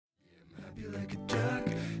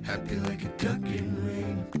happy like a duck in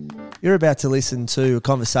rain. You're about to listen to a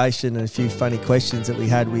conversation and a few funny questions that we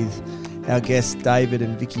had with our guests David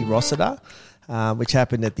and Vicki Rossiter, which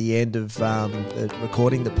happened at the end of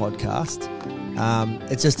recording the podcast.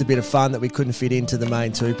 It's just a bit of fun that we couldn't fit into the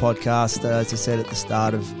main 2 podcast. As I said at the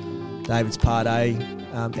start of David's Part A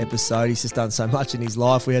episode, he's just done so much in his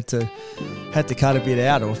life. We had to cut a bit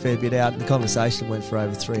out, or a fair bit out. The conversation went for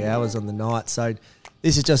over 3 hours on the night. So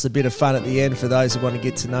this is just a bit of fun at the end for those who want to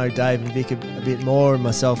get to know Dave and Vic a bit more, and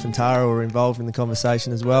myself and Tara were involved in the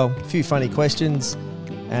conversation as well. A few funny questions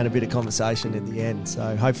and a bit of conversation at the end.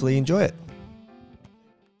 So hopefully you enjoy it.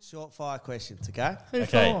 Short fire questions, okay?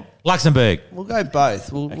 Okay. Luxembourg. We'll go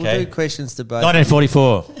both. We'll do questions to both.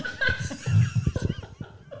 1944.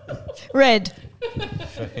 Red.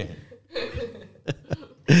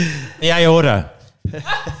 The aorta.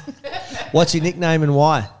 What's your nickname and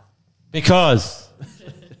why? Because.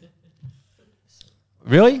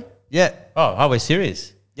 Really? Yeah. Oh, we're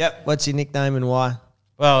serious. Yep. What's your nickname and why?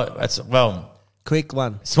 Well, Quick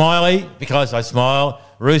one. Smiley, because I smile.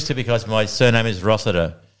 Rooster, because my surname is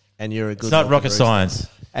Rossiter. And you're a good. It's not rocket rooster. science.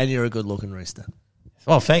 And you're a good-looking rooster.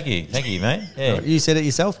 Oh, thank you, mate. Yeah. You said it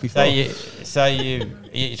yourself before. So you're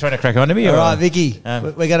trying to crack on to me? All or? right, Vicky.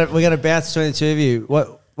 We're gonna bounce between the two of you.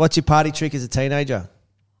 What's your party trick as a teenager?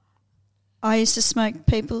 I used to smoke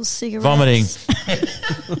people's cigarettes. Vomiting.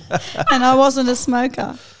 And I wasn't a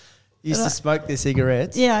smoker. You used to smoke their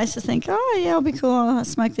cigarettes? Yeah, I used to think, I'll be cool. I'll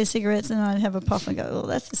smoke their cigarettes, and I'd have a puff and go,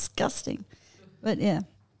 that's disgusting. But, yeah.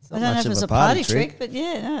 I don't know if it was a party trick, but,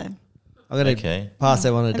 yeah, no. I'm going to pass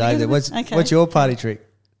that one to Dave. What's your party trick?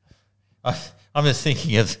 I'm just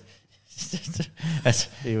thinking of...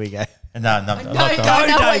 Here we go. No, I'm not. I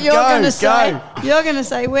know what you're going to say. You're going to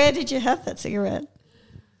say, where did you have that cigarette?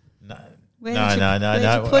 No. Where did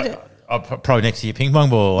you put it? Probably next to your ping pong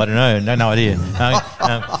ball. I don't know. No idea.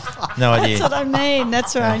 No idea. That's what I mean.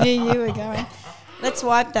 That's where I knew you were going. Let's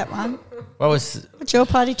wipe that one. What's your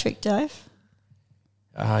party trick, Dave?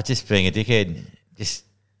 Just being a dickhead. Just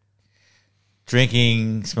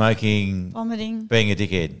drinking, smoking, vomiting, being a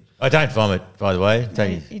dickhead. I don't vomit, by the way.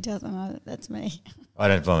 He doesn't know that. That's me. I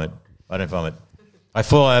don't vomit. I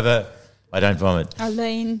fall over. I don't vomit. I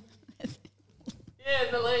lean.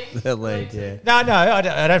 Yeah, the lead. The lead, yeah. No,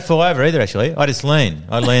 I don't fall over either, actually. I just lean.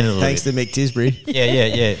 I lean a little Thanks bit. to Mick Tisbury.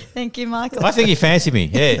 Yeah. Thank you, Michael. I think you fancy me.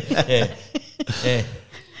 Yeah.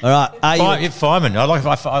 All right. You're fireman.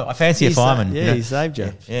 I fancy a fireman. Yeah, he saved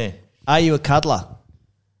you. Yeah. Are you a cuddler?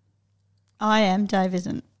 I am. Dave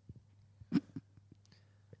isn't.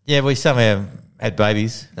 Yeah, we somehow had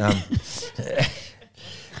babies. Well,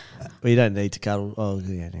 you don't need to cuddle. Oh,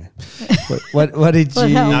 yeah. What did you...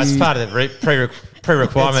 No, it's part of the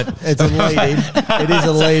pre-requirement. It's a lead-in. It is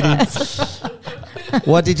a lead-in.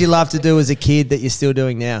 What did you love to do as a kid that you're still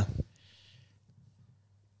doing now?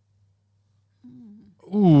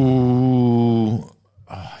 Ooh.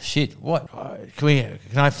 Oh, shit. What? Can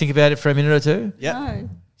I think about it for a minute or two? Yep. No.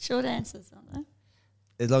 Short answers, aren't they?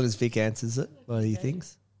 As long as Vic answers it, what he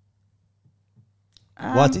thinks.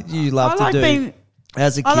 What did you love to do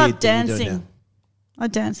as a kid? I love dancing. I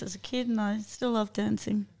danced as a kid, and I still love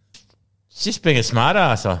dancing. It's just being a smart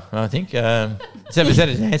ass, I think. Is that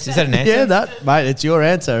an answer? Yeah, mate, it's your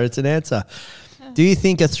answer. It's an answer. Do you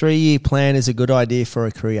think a 3-year plan is a good idea for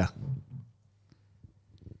a career?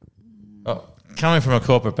 Oh, coming from a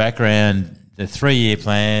corporate background, the 3-year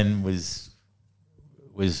plan was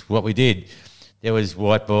what we did. There was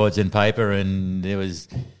whiteboards and paper, and there was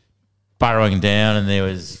burrowing down, and there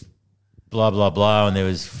was blah blah blah, and there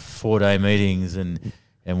was 4-day meetings, and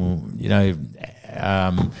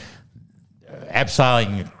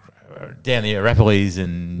abseiling down the Arapiles,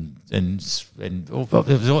 and all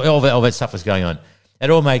that stuff was going on. It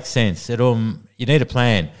all makes sense. You need a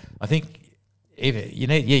plan. I think you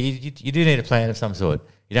do need a plan of some sort.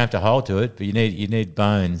 You don't have to hold to it, but you need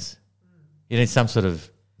bones. You need some sort of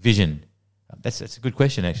vision. That's a good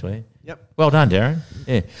question, actually. Yep. Well done, Darren.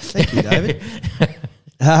 Yeah. Thank you, David.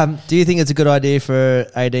 Do you think it's a good idea for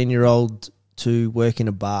an 18-year-old to work in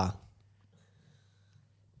a bar?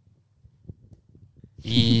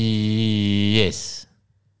 Yes.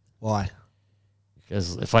 Why?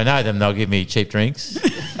 Because if I know them, they'll give me cheap drinks.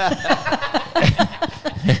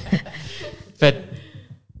 But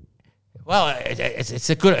it's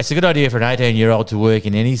a good idea for an 18-year-old to work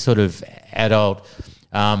in any sort of adult.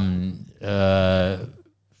 What's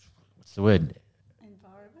the word?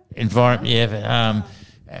 Environment. Yeah.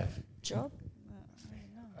 Job.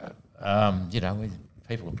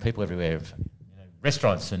 People everywhere.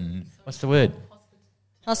 Restaurants and what's the word?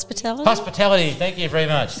 Hospitality. Hospitality. Thank you very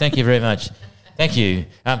much. Thank you.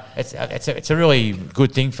 It's a really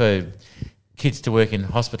good thing for kids to work in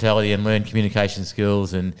hospitality and learn communication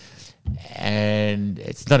skills, and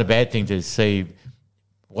it's not a bad thing to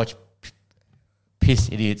watch piss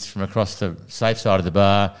idiots from across the safe side of the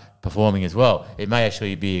bar performing as well. It may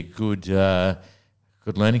actually be a good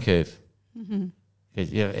learning curve. Mm-hmm.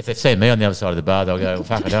 If they've seen me on the other side of the bar, they'll go, well,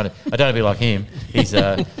 "Fuck, I don't want to be like him. He's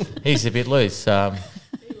a bit loose."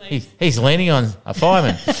 He's leaning on a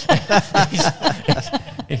fireman.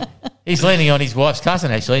 he's leaning on his wife's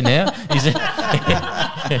cousin actually now.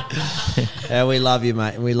 Yeah, we love you,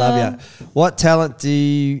 mate. We love you. What talent do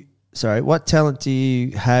you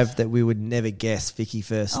have that we would never guess, Vicki?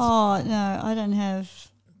 First. Oh no, I don't have.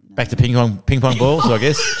 Back to ping pong balls, I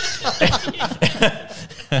guess.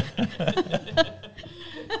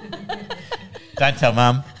 Don't tell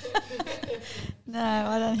Mum. No,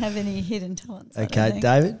 I don't have any hidden talents. Okay,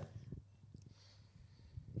 David.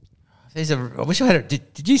 I wish I had.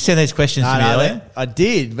 Did you send these questions to me earlier? I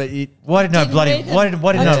did, but why didn't I read them?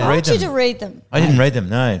 I told you to read them. I didn't read them.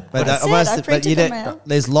 No, but I printed them out.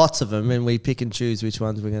 There's lots of them, and we pick and choose which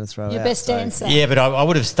ones we're going to throw out. Your best answer. Yeah, but I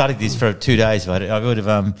would have studied this for 2 days. But I would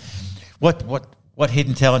have. What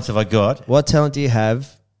hidden talents have I got? What talent do you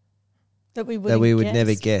have that we would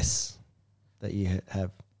never guess that you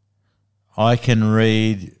have? I can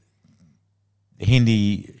read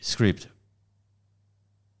Hindi script.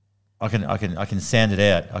 I can sound it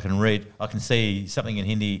out. I can see something in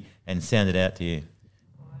Hindi and sound it out to you.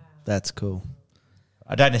 That's cool.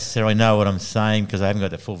 I don't necessarily know what I'm saying because I haven't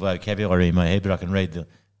got the full vocabulary in my head, but I can read.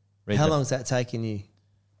 How long has that taken you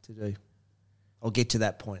to do? I'll get to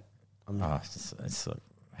that point. It's like,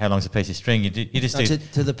 how long's a piece of string? You just do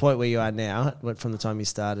to the point where you are now. From the time you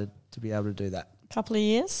started to be able to do that. Couple of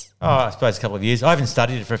years. Oh, I suppose a couple of years. I haven't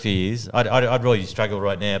studied it for a few years. I'd really struggle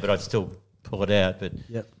right now, but I'd still pull it out. But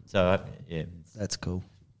yep. So yeah, that's cool.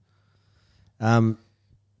 Back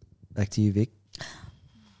to you, Vic.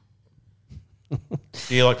 Do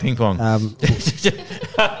you like ping pong?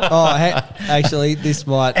 Actually, this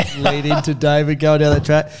might lead into David going down that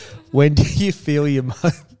track. When do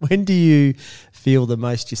you feel the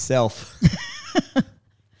most yourself,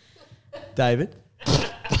 David?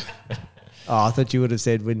 Oh, I thought you would have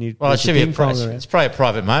said when you. Well, it should be it's probably a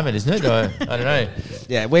private moment, isn't it? I don't know.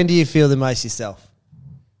 Yeah. When do you feel the most yourself?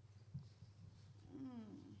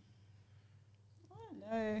 I don't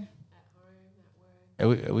know. At home, at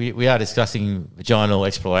work. We are discussing vaginal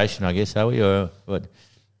exploration, I guess, are we? Or what?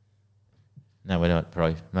 No, we're not.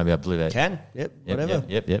 Probably. Maybe I blew that. Yep. Whatever.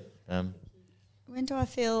 Yep. When do I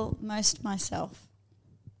feel most myself?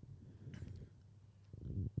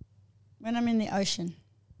 When I'm in the ocean.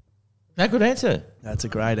 No, good answer. That's a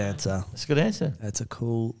great answer. That's a good answer. That's a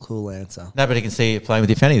cool answer. Nobody can see you playing with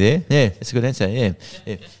your fanny there. Yeah, that's a good answer. Yeah.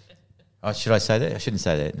 Oh, should I say that? I shouldn't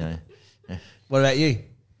say that. No. What about you?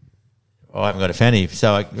 Oh, I haven't got a fanny,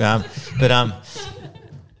 so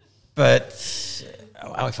but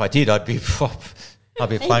if I did, I'd be playing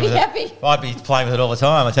with it. I'd be playing with it all the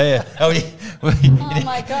time. I tell you. Oh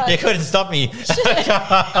my God! You couldn't stop me.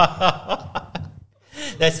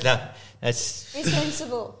 That's be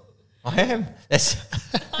sensible. I am. That's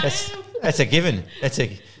a given.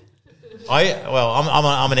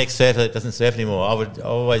 I'm an ex-surfer that doesn't surf anymore.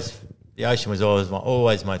 The ocean was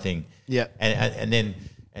always my thing. Yeah. And then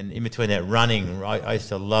in between that running, I used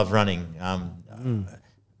to love running. I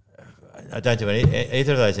don't do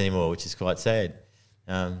either of those anymore, which is quite sad.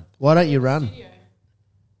 Why don't you run?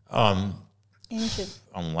 Injured.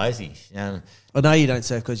 I'm lazy. I know you don't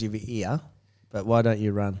surf because you have your ear, but why don't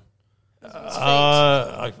you run?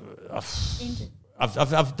 I've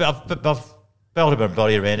belted my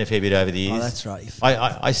body around a fair bit over the years. Oh, that's right.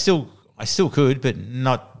 I still could, but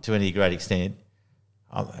not to any great extent.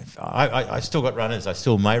 I still got runners. I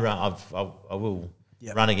still may run. I will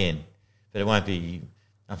run again, but it won't be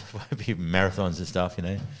marathons and stuff, you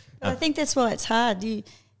know. But I think that's why it's hard.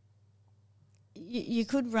 You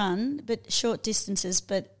could run, but short distances,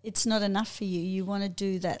 but it's not enough for you. You want to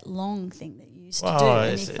do that long thing that you used to do,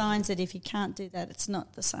 and he finds that if you can't do that, it's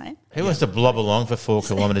not the same. Who wants to blob along for 4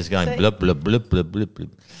 kilometres going blub, blub, blub, blub, blub,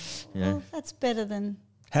 blub? You know? Well, that's better than...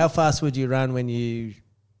 How fast would you run when you...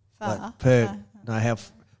 Far.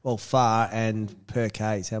 Far and per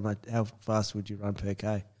Ks. How fast would you run per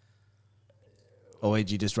K? Or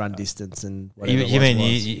would you just run distance and whatever? You mean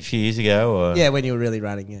a few years ago? Or? Yeah, when you were really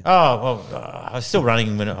running, yeah. Oh, well, I was still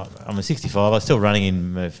running when I'm a 65. I was still running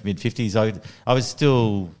in my mid-50s. I was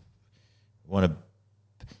still want to...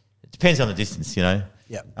 It depends on the distance, you know.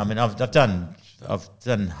 Yeah. I mean, I've done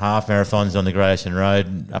half marathons on the Great Ocean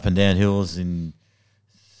Road, up and down hills in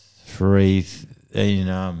 3 in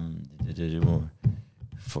under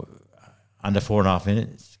 4.5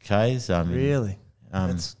 minutes Ks. Really?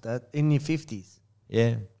 That's that in your 50s?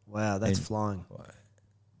 Yeah. Wow, that's flying.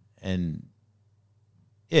 And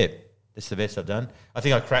yeah, that's the best I've done. I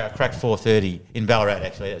think I cracked 4:30 in Ballarat.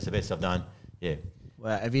 Actually, that's the best I've done. Yeah.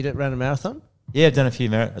 Wow, have you run a marathon? Yeah, I've done a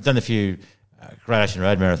few. I've done a few Great Ocean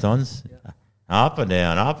Road marathons. Yeah. Up and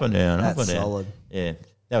down, up and down, that's up and down. Solid. Yeah,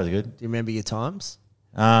 that was good. Do you remember your times?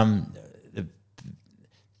 They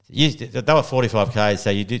were 45 Ks, so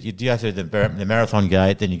you go through the marathon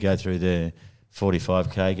gate, then you go through the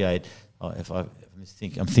 45K gate.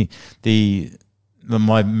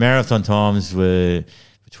 My marathon times were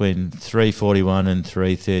between 3:41 and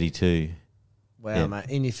 3:32. Wow, yeah. Mate,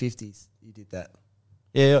 in your 50s you did that.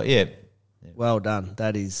 Yeah. Well done.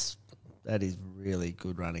 That is really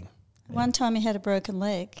good running. One time he had a broken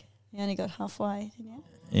leg. He only got halfway, didn't you?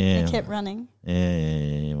 Yeah. He kept running.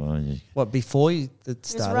 Yeah. Well, what, before you started?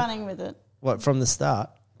 He was running with it. What, from the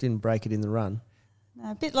start? Didn't break it in the run?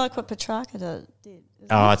 No, a bit like what Petrarca did.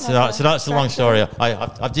 Oh, it's a long story.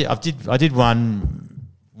 I did one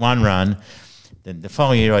run. Then the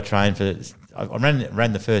following year I trained for. I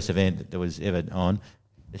ran the first event that there was ever on.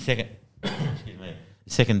 The second, excuse me.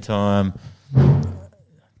 The second time,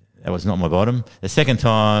 that was not my bottom. The second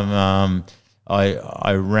time,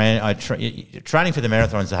 I ran. Training for the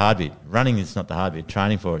marathon is the hard bit. Running is not the hard bit.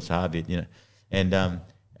 Training for it's the hard bit, you know. And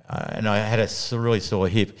I had a really sore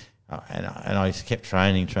hip. And I just kept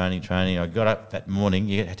training. I got up that morning.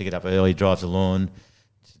 You had to get up early, drive the lawn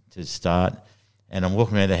to start. And I'm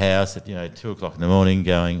walking around the house at 2:00 in the morning,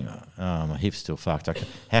 going, "Oh, my hip's still fucked.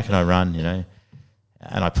 How can I run?"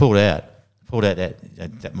 And I pulled out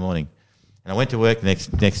that morning. And I went to work the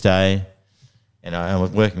next day, and I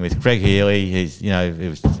was working with Craig Healy. He used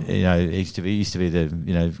to be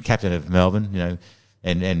the captain of Melbourne.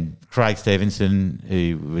 And Craig Stevenson,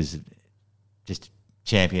 who was just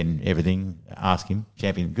champion everything. Ask him,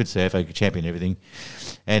 champion, good surfer, champion everything.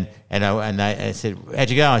 And they said, "How'd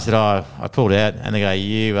you go?" I said, "Oh, I pulled out." And they go,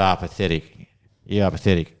 "You are pathetic. You are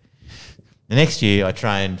pathetic." The next year, I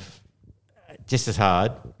trained just as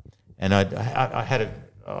hard, and I've had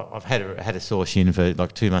a sore shin for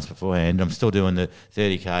like 2 months beforehand. I'm still doing the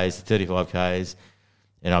 30Ks, the 35Ks,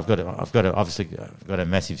 and I've got a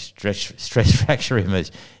massive stress fracture in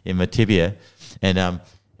my tibia, and I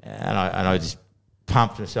just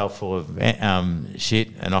pumped myself full of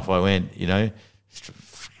shit, and off I went,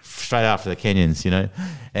 straight after the Kenyans,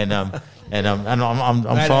 and I'm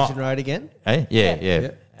Great fine. Ocean Road again? Hey?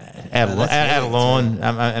 Yeah. Out of lawn,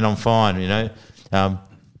 and I'm fine, a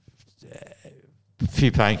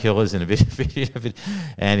few painkillers and a bit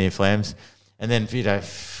anti-inflams, and then by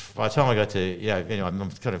the time I got to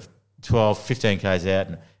I'm kind of 12, 15 Ks out,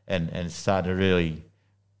 and starting to really,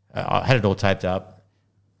 I had it all taped up.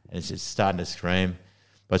 And it's just starting to scream.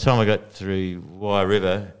 By the time I got through Wye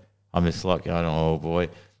River, I'm just like going, "Oh boy."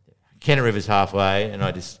 Kenner River's halfway, and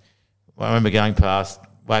I remember going past,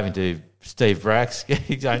 waving to Steve Brax.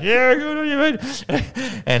 He's going, "Yeah, good on you, mate."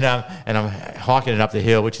 and I'm hiking it up the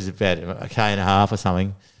hill, which is about a K&a-half or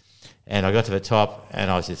something. And I got to the top,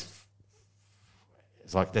 and I was just,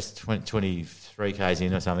 it's like that's 23 Ks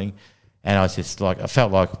in or something. And I was just like, I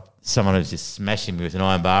felt like someone was just smashing me with an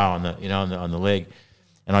iron bar on the leg.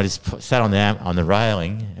 And I just sat on the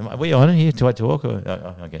railing. Were you on here to talk?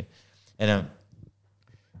 Okay. And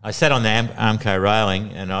I sat on the Armco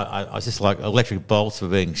railing, and I was just like electric bolts were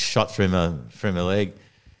being shot through my leg.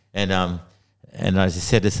 And I just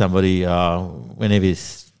said to somebody, whenever the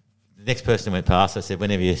next person went past, I said,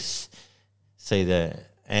 "Whenever you see the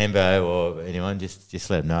Ambo or anyone, just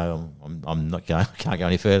let them know I'm not going. I can't go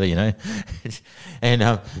any further,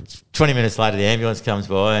 And 20 minutes later, the ambulance comes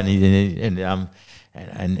by, and he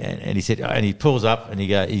said, and he pulls up and he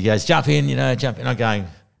goes, "Jump in, jump in." I'm going,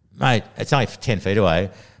 "Mate, it's only 10 feet away."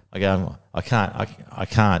 I go, I can't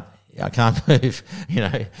move,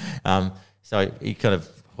 So he kind of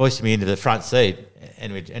hoisted me into the front seat,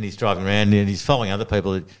 and he's driving around, and he's following other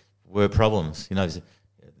people that were problems, that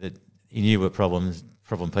he knew were problem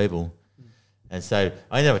people. And so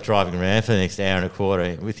I ended up driving around for the next hour and a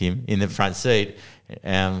quarter with him in the front seat,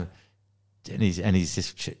 and he's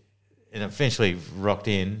just. And eventually rocked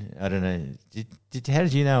in. I don't know. How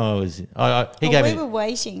did you know I was? We were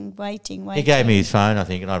waiting. He gave me his phone, I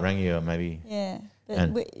think, and I rang you maybe. Yeah,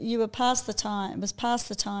 but you were past the time. It was past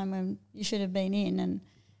the time when you should have been in, and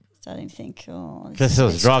starting to think, because I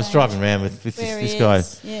was driving around with this guy.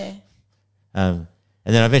 Yeah. And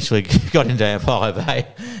then I eventually got into Apollo Bay,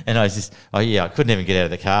 and I was just, I couldn't even get out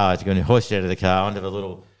of the car. I had to go and hoist out of the car onto the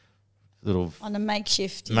little on a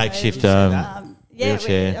makeshift.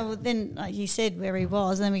 wheelchair. Then he said where he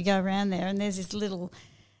was, and then we go around there, and there's this little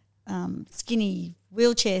skinny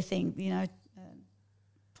wheelchair thing,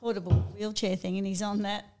 portable wheelchair thing, and he's on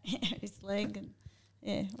that, his leg, and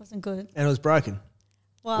it wasn't good. And it was broken.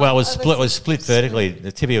 Well, it was split vertically.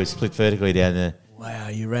 The tibia was split vertically down there. Wow,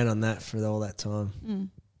 you ran on that for all that time. Mm.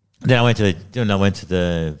 Then I went to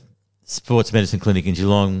the sports medicine clinic in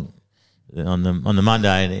Geelong on the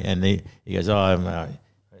Monday, and he goes,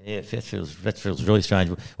 yeah, that feels really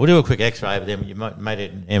strange. We'll do a quick X-ray, but then you made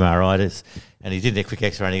it an MRI, and he did a quick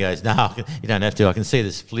X-ray, and he goes, no, you don't have to. I can see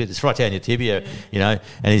the split. It's right down your tibia, And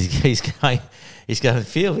he's going,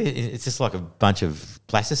 feel it's just like a bunch of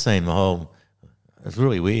plasticine. It's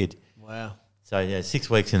really weird. Wow. So yeah, 6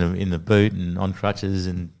 weeks in the boot and on crutches,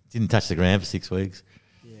 and didn't touch the ground for 6 weeks.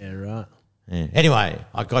 Yeah, right. Yeah. Anyway,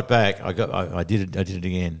 I got back. I did it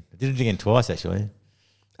again. I did it again twice actually.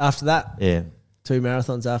 After that, Yeah. 2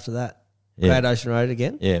 marathons after that. Yeah. Great Ocean Road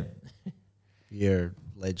again. Yeah. You're a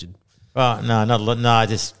legend. Oh no, not a lot. No,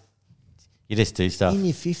 you just do stuff. In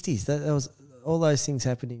your 50s, that was all those things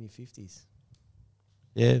happened in your 50s.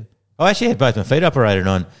 Yeah. I actually had both my feet operated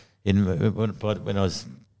on when I was.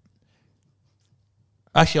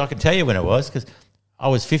 Actually, I can tell you when it was because I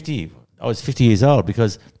was 50. I was 50 years old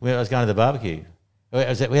because I was going to the barbecue. We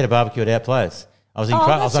had a barbecue at our place. I was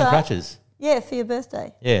on crutches. Yeah, for your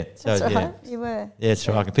birthday. Yeah, so That's right. yeah, You were. yeah, that's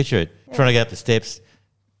right. I can picture it. Trying to get up the steps.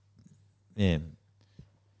 Yeah,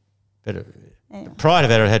 but Anyway. prior to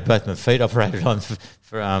that, I had both my feet operated on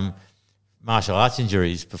for martial arts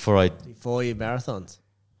injuries before Before your marathons.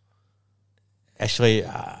 Actually,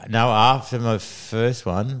 no, after my first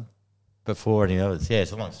one, before any others. Yeah,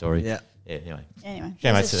 it's a long story. Yeah. Yeah, anyway. Anyway,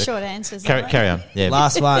 Okay, mate, just short answers. Carry on. Yeah.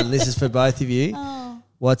 Last one. This is for both of you. Oh.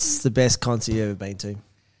 What's the best concert you've ever been to?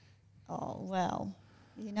 Oh, well,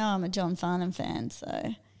 I'm a John Farnham fan,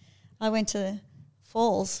 so I went to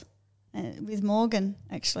Falls with Morgan,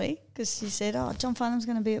 actually, because she said, John Farnham's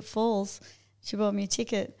going to be at Falls. She bought me a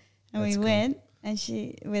ticket, and That's we cool. went, and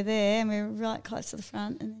we're there, and we were right close to the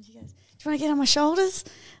front, and then she goes, do you want to get on my shoulders?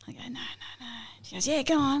 I go, no. She goes, yeah,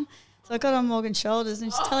 go on. So I got on Morgan's shoulders,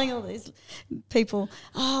 and she's telling all these people,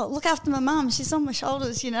 look after my mum. She's on my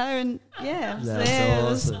shoulders, and yeah, I was That's there. awesome. It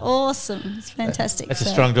was awesome. It's fantastic. That's a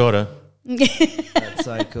strong daughter. That's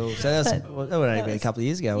so cool. So that would only be a couple of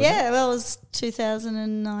years ago, wasn't it? Yeah, well, it was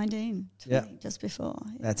 2019, Yeah. just before.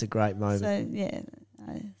 Yeah. That's a great moment. So, yeah,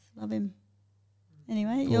 I love him.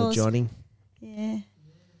 Anyway, Poor yours. Johnny. Yeah.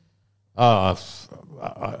 Oh,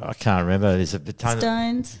 I can't remember. There's a ton.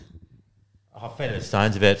 Stones. I've been at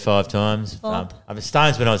Stones about 5 times. Bob. I was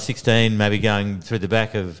Stones when I was 16, maybe going through the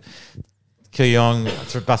back of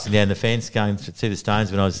Kooyong, busting down the fence, going to see the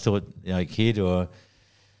Stones when I was still a kid, or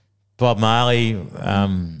Bob Marley,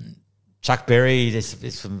 Chuck Berry.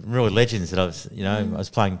 There's some real legends that I was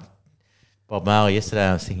playing Bob Marley yesterday.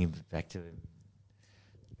 I was thinking back to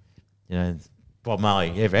Bob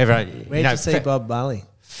Marley. Where'd you see Bob Marley?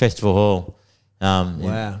 Festival Hall.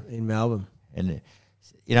 Wow, in Melbourne. And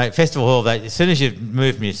Festival Hall, as soon as you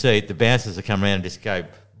move from your seat, the bouncers will come around and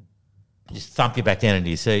just thump you back down into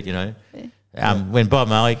your seat, When Bob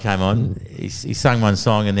Marley came on, he sung one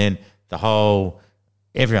song, and then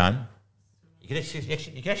everyone, you could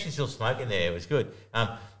actually still smoke in there. It was good.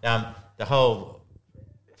 The whole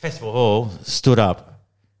Festival Hall stood up,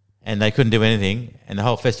 and they couldn't do anything, and the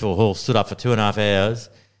whole Festival Hall stood up for 2.5 hours,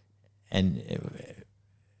 and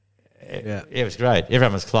it was great.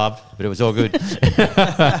 Everyone was clubbed, but it was all good.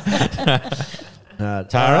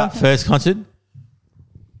 Tara, first concert? It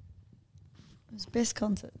was best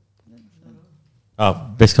concert. Oh,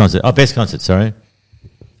 best concert. Oh, best concert, sorry.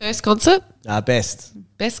 First concert? Best.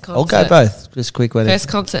 Best concert. I'll go both. Just quick one. First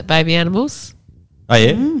concert, Baby Animals, Oh,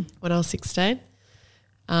 yeah? when I was 16.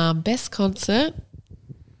 Best concert,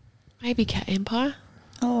 maybe Cat Empire.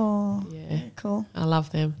 Oh, Yeah. cool. I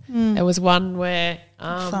love them. It was one where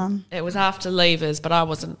Fun. it was after Levers, but I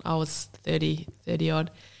wasn't. I was 30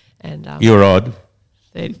 odd. And You were odd.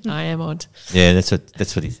 I am odd. Yeah, that's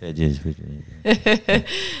what he said. Yes.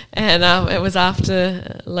 And it was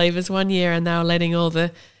after Levers one year, and they were letting all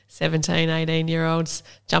the 17, 18-year-olds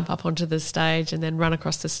jump up onto the stage and then run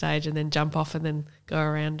across the stage and then jump off and then go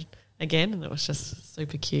around again. And it was just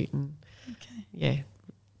super cute and, yeah,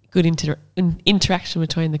 good interaction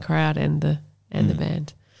between the crowd and the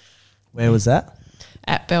band. Where was that?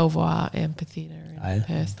 At Belvoir Amphitheatre in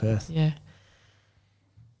Perth. Perth. Yeah.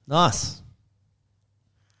 Nice.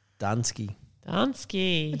 Dunsky.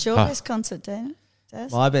 Dansky. What's your best concert, Dana?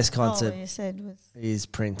 Daz? My best concert you said was. is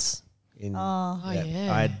Prince. Oh,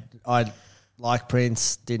 yeah. I like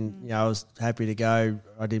Prince. I was happy to go.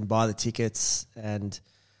 I didn't buy the tickets, and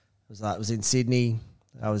it was in Sydney.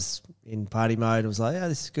 I was in party mode. I was like, yeah,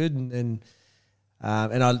 this is good. And then,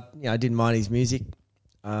 and I didn't mind his music.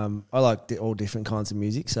 I like all different kinds of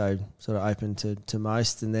music, so sort of open to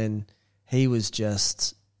most. And then he was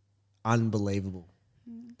just unbelievable,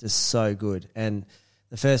 just so good. And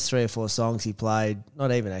the first 3 or 4 songs he played,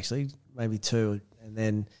 not even actually, maybe 2, and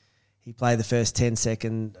then he played the first 10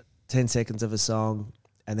 seconds of a song,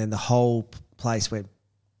 and then the whole place went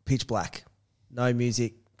pitch black, no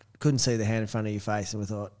music, couldn't see the hand in front of your face, and we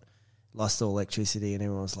thought, lost all electricity, and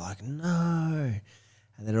everyone was like, no.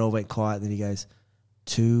 And then it all went quiet, and then he goes,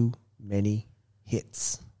 too many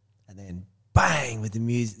hits. And then bang with the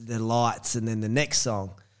music, the lights, and then the next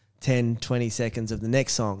song, 10, 20 seconds of the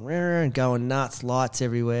next song, going nuts, lights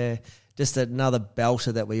everywhere, just another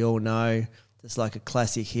belter that we all know, just like a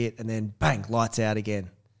classic hit, and then bang, lights out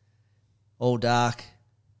again. All dark,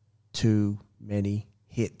 too many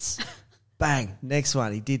hits. Bang, next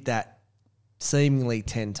one. He did that seemingly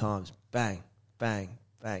 10 times. Bang, bang,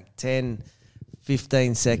 bang. 10,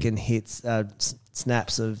 15-second hits,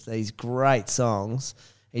 snaps of these great songs.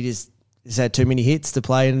 He just had too many hits to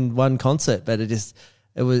play in one concert, but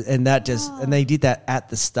and they did that at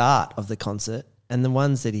the start of the concert, and the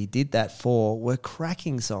ones that he did that for were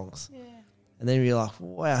cracking songs. Yeah. And then you're like,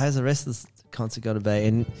 wow, how's the rest of the concert going to be?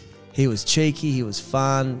 And he was cheeky, he was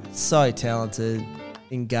fun, so talented,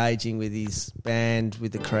 engaging with his band,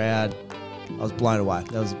 with the crowd. I was blown away.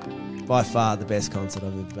 That was by far the best concert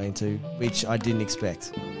I've ever been to, which I didn't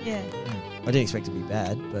expect. Yeah. I didn't expect it to be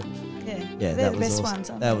bad, but they're that the was best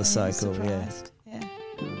awesome. ones. That was so cool. Surprised. Yeah.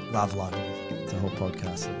 Love live music. It's a whole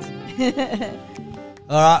podcast.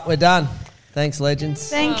 All right, we're done. Thanks, legends.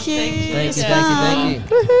 Thank you. Thank you.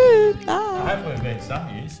 Woohoo. Bye. Hopefully we've been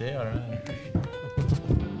some use there. I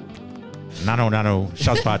don't know. No.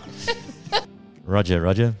 Shots,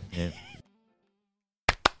 Roger. Yeah.